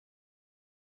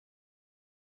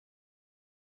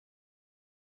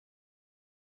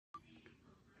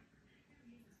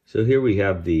So here we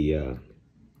have the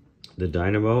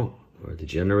dynamo, or the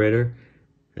generator,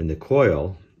 and the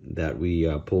coil that we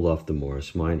pulled off the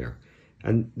Morris Minor.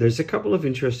 And there's a couple of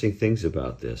interesting things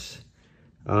about this.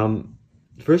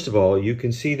 First of all, you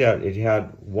can see that it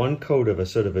had one coat of a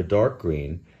sort of a dark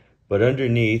green, but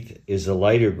underneath is a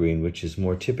lighter green, which is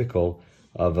more typical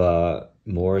of a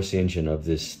Morris engine of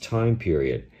this time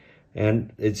period.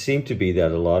 And it seemed to be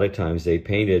that a lot of times they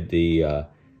painted the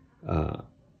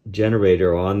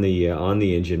generator on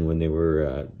the engine when they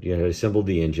were assembled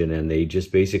the engine, and they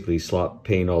just basically slopped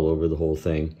paint all over the whole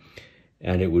thing,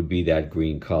 and it would be that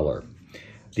green color.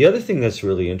 The other thing that's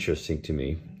really interesting to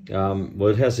me, well,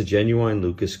 it has a genuine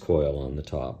Lucas coil on the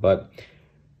top, but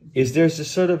there's a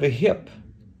sort of a hip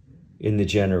in the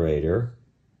generator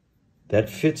that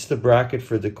fits the bracket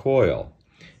for the coil.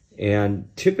 And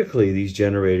typically these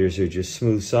generators are just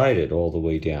smooth-sided all the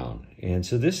way down. And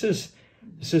so this is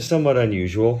somewhat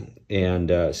unusual,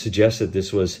 and suggests that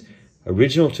this was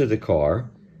original to the car,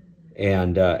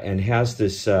 and has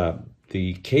this,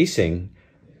 the casing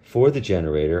for the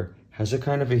generator has a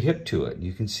kind of a hip to it.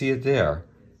 You can see it there,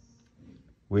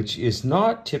 which is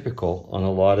not typical on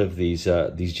a lot of these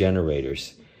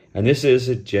generators. And this is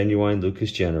a genuine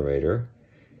Lucas generator.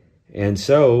 And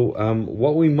so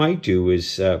what we might do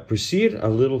is proceed a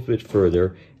little bit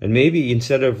further, and maybe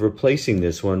instead of replacing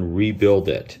this one, rebuild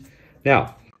it.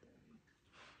 Now,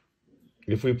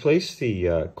 if we place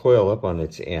the coil up on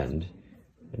its end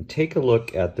and take a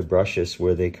look at the brushes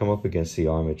where they come up against the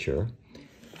armature,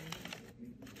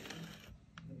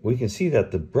 we can see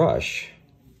that the brush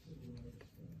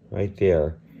right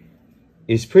there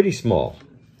is pretty small.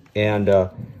 And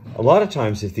a lot of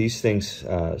times if these things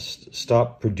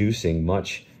stop producing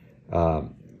much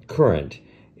current,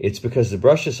 it's because the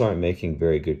brushes aren't making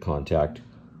very good contact,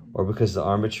 or because the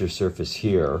armature surface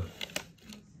here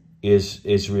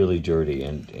is really dirty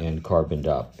and carboned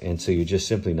up, and so you're just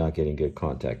simply not getting good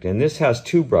contact. And this has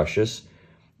two brushes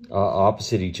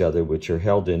opposite each other, which are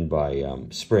held in by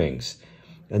springs,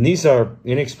 and these are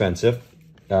inexpensive.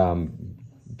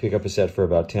 Pick up a set for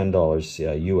about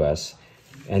 $10 US,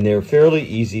 and they're fairly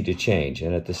easy to change,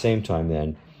 and at the same time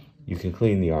then you can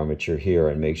clean the armature here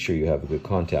and make sure you have a good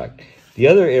contact. The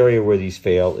other area where these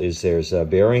fail is there's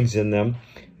bearings in them,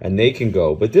 and they can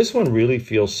go, but this one really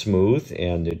feels smooth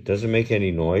and it doesn't make any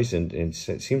noise, and it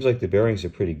seems like the bearings are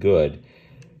pretty good.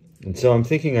 And so I'm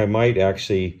thinking I might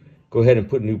actually go ahead and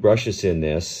put new brushes in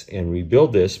this and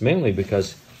rebuild this, mainly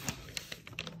because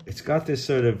it's got this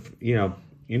sort of,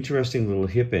 interesting little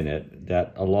hip in it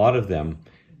that a lot of them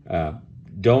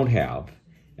don't have,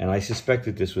 and I suspect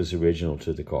that this was original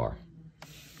to the car.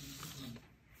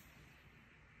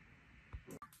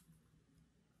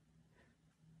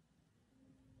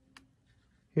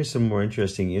 Here's some more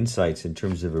interesting insights in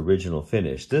terms of original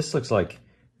finish. This looks like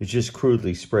it's just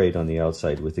crudely sprayed on the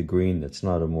outside with a green that's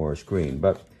not a Morris green,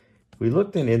 but if we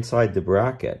look then inside the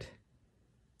bracket,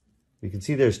 we can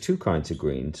see there's two kinds of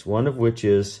greens, one of which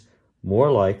is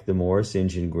more like the Morris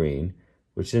engine green,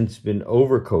 which has been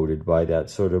overcoated by that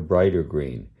sort of brighter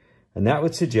green. And that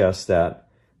would suggest that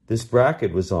this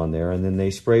bracket was on there, and then they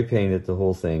spray painted the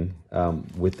whole thing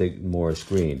with the Morris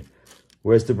green.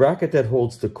 Whereas the bracket that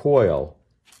holds the coil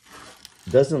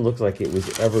doesn't look like it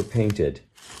was ever painted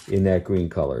in that green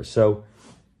color. So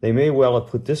they may well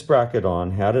have put this bracket on,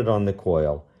 had it on the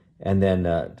coil, and then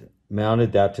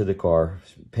mounted that to the car,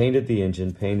 painted the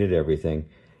engine, painted everything,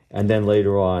 and then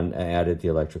later on added the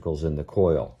electricals in the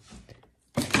coil.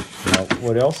 Now,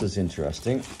 what else is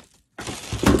interesting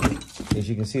is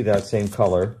you can see that same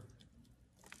color,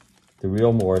 the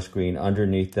real Morris green,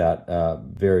 underneath that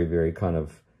very, very kind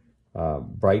of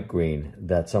bright green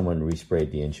that someone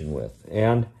resprayed the engine with.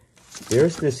 And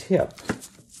there's this hip,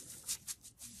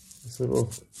 this little,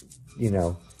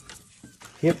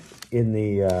 hip in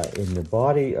the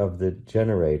body of the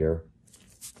generator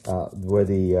where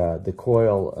the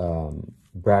coil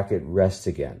bracket rests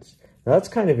against. Now that's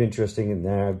kind of interesting, and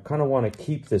I kind of want to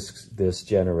keep this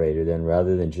generator then,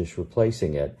 rather than just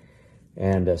replacing it,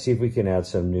 and see if we can add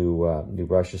some new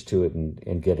brushes to it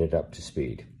and get it up to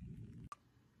speed.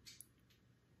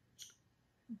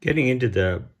 Getting into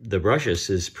the brushes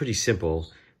is pretty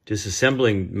simple.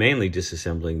 Mainly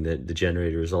disassembling the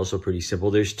generator is also pretty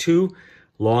simple. There's two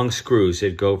long screws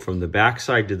that go from the back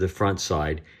side to the front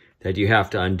side that you have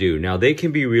to undo. Now they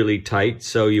can be really tight,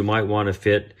 so you might want to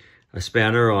fit a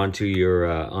spanner onto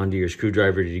your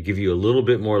screwdriver to give you a little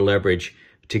bit more leverage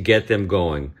to get them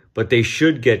going. But they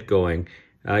should get going.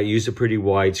 Use a pretty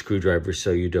wide screwdriver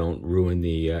so you don't ruin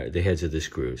the heads of the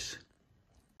screws.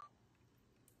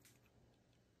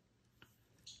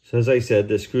 So as I said,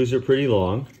 the screws are pretty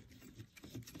long.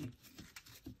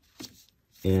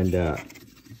 And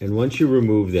once you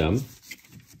remove them,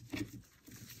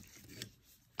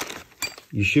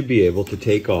 you should be able to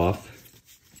take off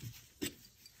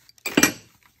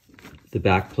the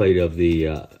back plate of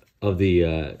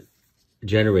the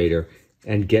generator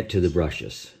and get to the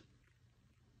brushes.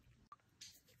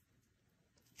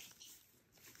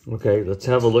 Okay, let's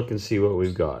have a look and see what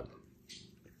we've got.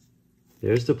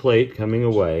 There's the plate coming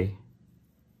away.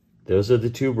 Those are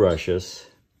the two brushes.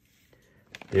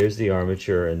 There's the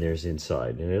armature and there's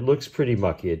inside. And it looks pretty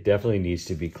mucky. It definitely needs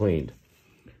to be cleaned.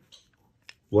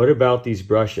 What about these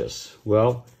brushes?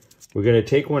 Well, we're going to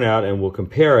take one out and we'll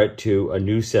compare it to a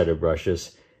new set of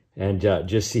brushes and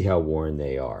just see how worn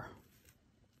they are.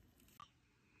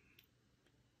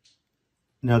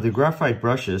 Now the graphite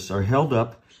brushes are held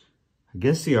up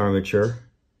against the armature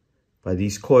by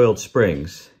these coiled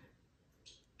springs,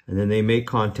 and then they make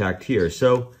contact here.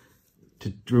 So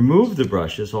to remove the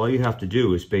brushes, all you have to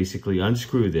do is basically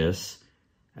unscrew this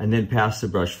and then pass the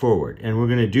brush forward. And we're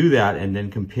going to do that and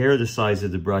then compare the size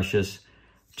of the brushes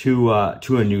to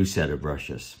a new set of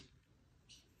brushes.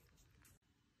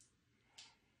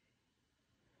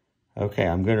 Okay,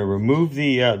 I'm going to remove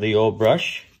the old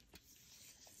brush.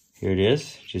 Here it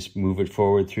is. Just move it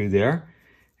forward through there.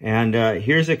 And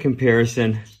here's a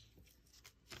comparison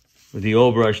with the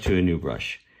old brush to a new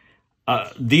brush.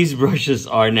 These brushes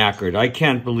are knackered. I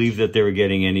can't believe that they were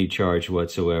getting any charge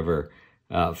whatsoever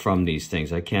from these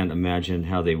things. I can't imagine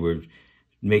how they were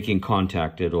making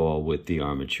contact at all with the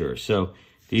armature. So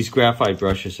these graphite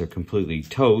brushes are completely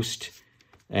toast.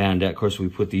 And of course we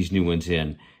put these new ones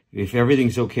in. If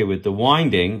everything's okay with the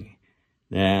winding,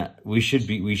 we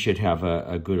should have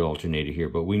a good alternator here,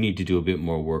 but we need to do a bit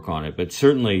more work on it. But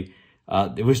certainly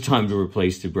it was time to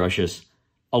replace the brushes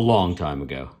a long time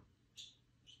ago.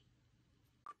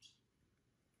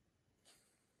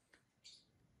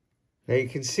 Now you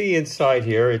can see inside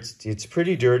here, it's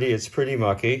pretty dirty, it's pretty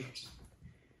mucky.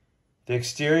 The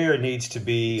exterior needs to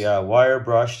be wire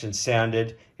brushed and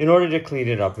sanded in order to clean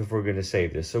it up if we're going to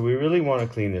save this. So we really want to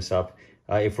clean this up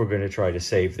if we're going to try to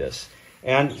save this.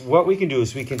 And what we can do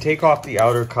is we can take off the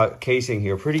outer casing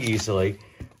here pretty easily.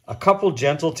 A couple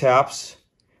gentle taps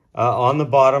on the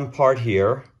bottom part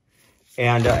here,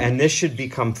 and this should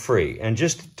become free. And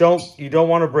just you don't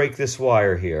want to break this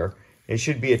wire here. It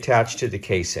should be attached to the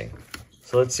casing.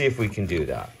 So let's see if we can do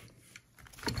that.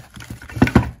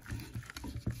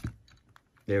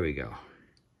 There we go.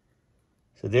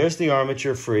 So there's the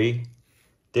armature free.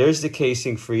 There's the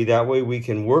casing free. That way we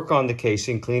can work on the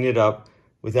casing, clean it up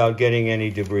without getting any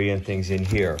debris and things in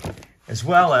here. As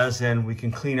well as then we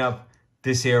can clean up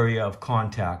this area of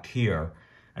contact here.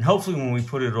 And hopefully when we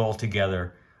put it all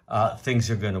together, things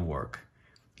are going to work.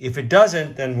 If it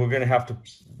doesn't, then we're going to have to,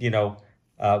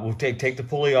 we'll take the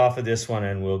pulley off of this one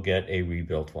and we'll get a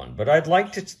rebuilt one. But I'd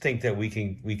like to think that we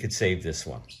could save this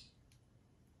one.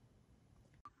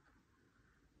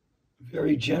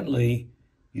 Very gently,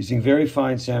 using very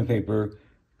fine sandpaper,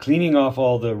 cleaning off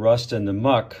all the rust and the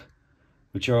muck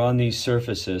which are on these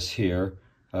surfaces here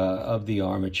of the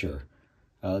armature.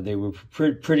 They were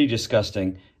pretty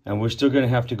disgusting, and we're still going to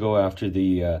have to go after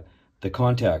the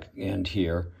contact end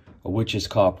here, which is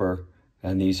copper,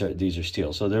 and these are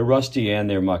steel. So they're rusty and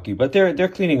they're mucky, but they're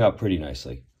cleaning up pretty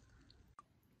nicely.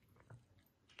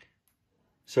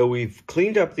 So we've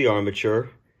cleaned up the armature,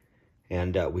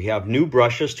 and we have new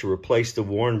brushes to replace the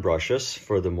worn brushes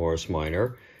for the Morris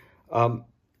Minor.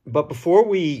 But before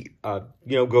we,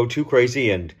 go too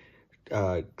crazy and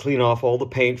clean off all the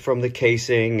paint from the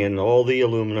casing and all the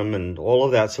aluminum and all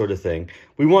of that sort of thing,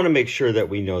 we want to make sure that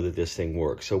we know that this thing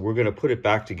works. So we're going to put it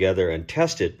back together and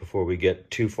test it before we get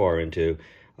too far into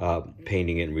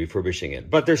painting it and refurbishing it.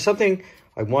 But there's something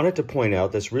I wanted to point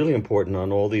out that's really important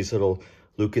on all these little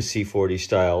Lucas C40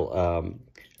 style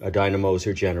dynamos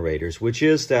or generators, which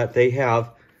is that they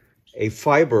have a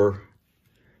fiber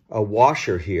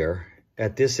washer here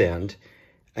at this end,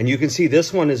 and you can see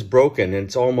this one is broken and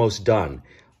it's almost done.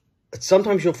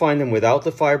 Sometimes you'll find them without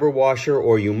the fiber washer,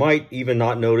 or you might even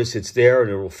not notice it's there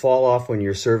and it will fall off when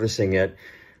you're servicing it.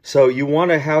 So you want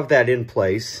to have that in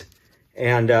place,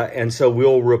 and so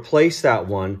we'll replace that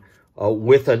one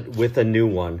with a new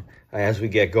one as we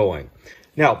get going.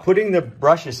 Now, putting the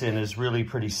brushes in is really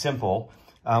pretty simple.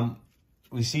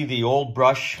 We see the old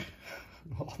brush,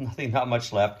 well, not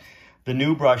much left. The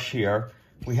new brush here,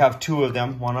 we have two of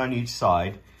them, one on each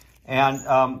side.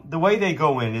 And the way they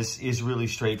go in is really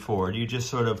straightforward. You just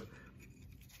sort of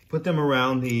put them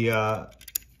around the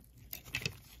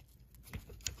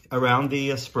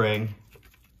spring,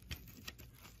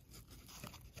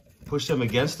 push them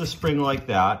against the spring like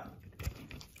that,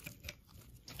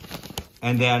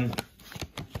 and then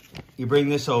you bring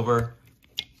this over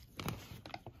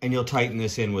and you'll tighten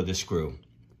this in with a screw.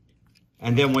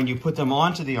 And then when you put them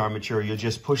onto the armature, you'll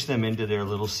just push them into their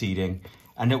little seating,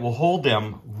 and it will hold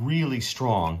them really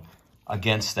strong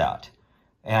against that.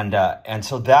 And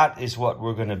so that is what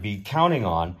we're going to be counting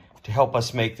on to help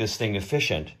us make this thing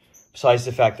efficient. Besides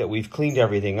the fact that we've cleaned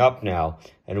everything up now,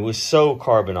 and it was so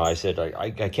carbonized that I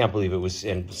can't believe it was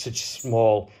in such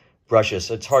small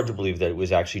brushes. It's hard to believe that it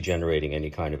was actually generating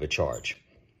any kind of a charge.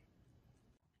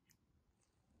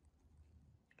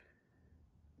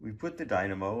 We put the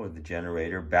dynamo or the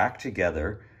generator back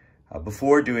together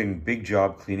before doing a big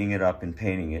job cleaning it up and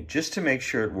painting it, just to make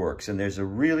sure it works. And there's a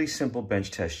really simple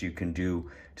bench test you can do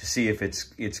to see if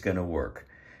it's going to work.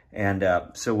 And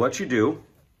so what you do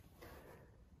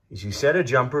is you set a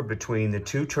jumper between the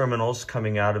two terminals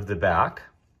coming out of the back.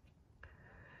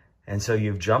 And so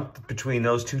you've jumped between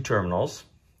those two terminals.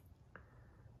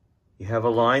 You have a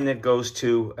line that goes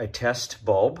to a test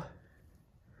bulb.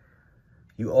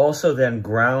 You also then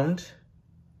ground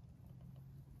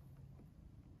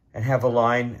and have a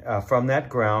line from that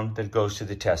ground that goes to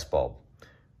the test bulb.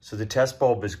 So the test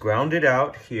bulb is grounded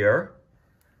out here,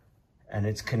 and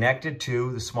it's connected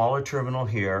to the smaller terminal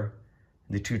here.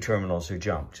 The two terminals are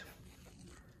jumped.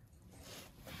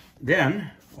 Then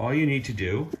all you need to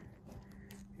do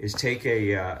is take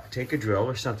a drill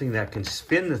or something that can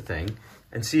spin the thing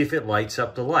and see if it lights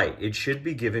up the light. It should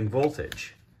be giving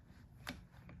voltage.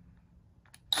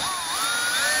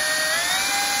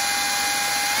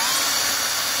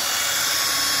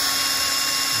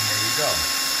 Go. And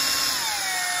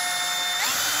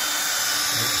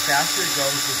the faster it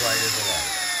goes, the brighter the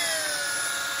light.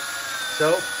 So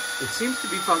it seems to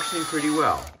be functioning pretty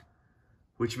well,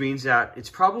 which means that it's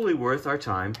probably worth our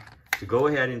time to go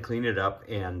ahead and clean it up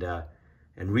and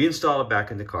reinstall it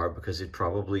back in the car, because it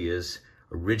probably is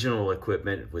original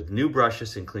equipment with new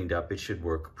brushes and cleaned up. It should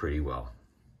work pretty well.